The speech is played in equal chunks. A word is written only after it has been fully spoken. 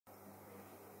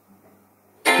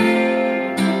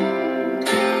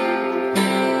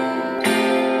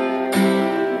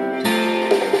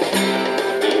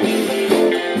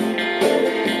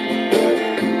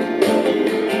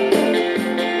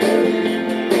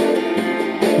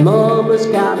Mama's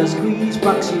got a squeeze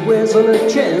box she wears on her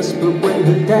chest, but when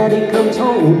her daddy comes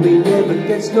home he never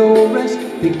gets no rest,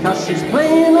 because she's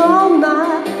playing all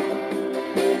night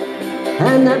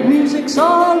and that music's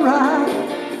alright.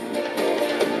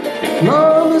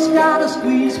 Mama's got a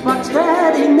squeeze box,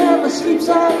 daddy never sleeps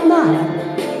at night.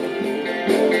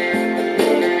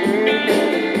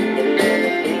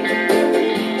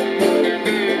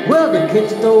 Well, the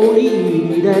kids don't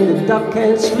eat and the dog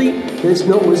can't sleep. There's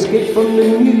no escape from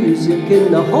the music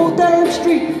in the whole damn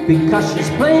street, because she's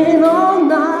playing all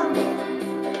night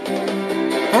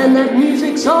and that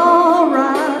music's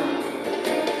alright.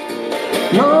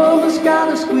 Mama's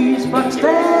got a squeeze box,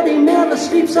 daddy never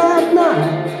sleeps at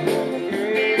night.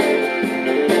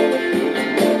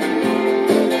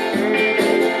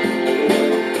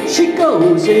 She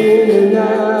goes in and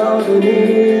out and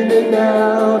in and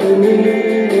out and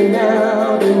in and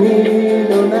out and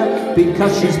in and out,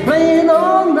 because she's playing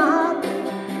all night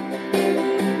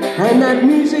and that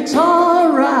music's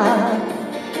alright.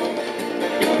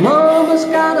 Mama's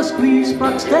got a squeeze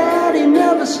box, daddy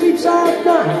never sleeps at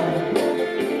night.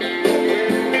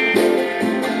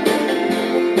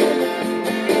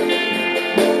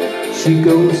 She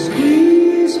goes,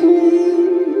 squeeze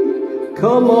me,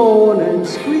 come on and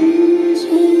squeeze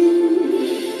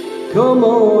me, come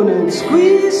on and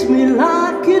squeeze me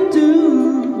like you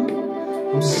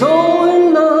do. I'm so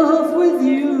in love with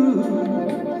you.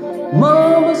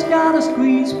 Mama's got a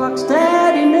squeeze box,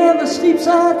 daddy never sleeps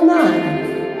at night.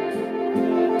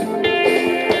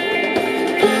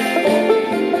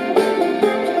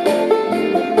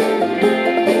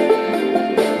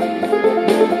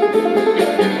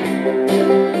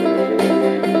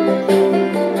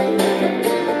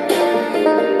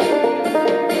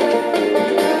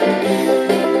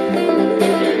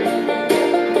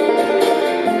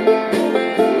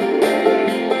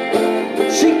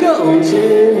 She goes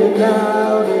in and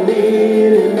out and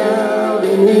in and out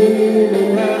and in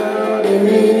and out and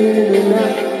in and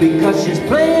out, because she's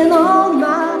playing all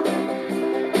night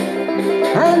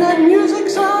and that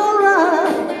music's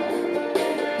alright.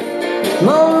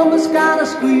 Mama's got a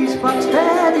squeeze box,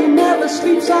 daddy never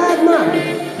sleeps at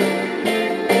night.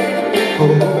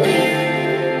 Oh.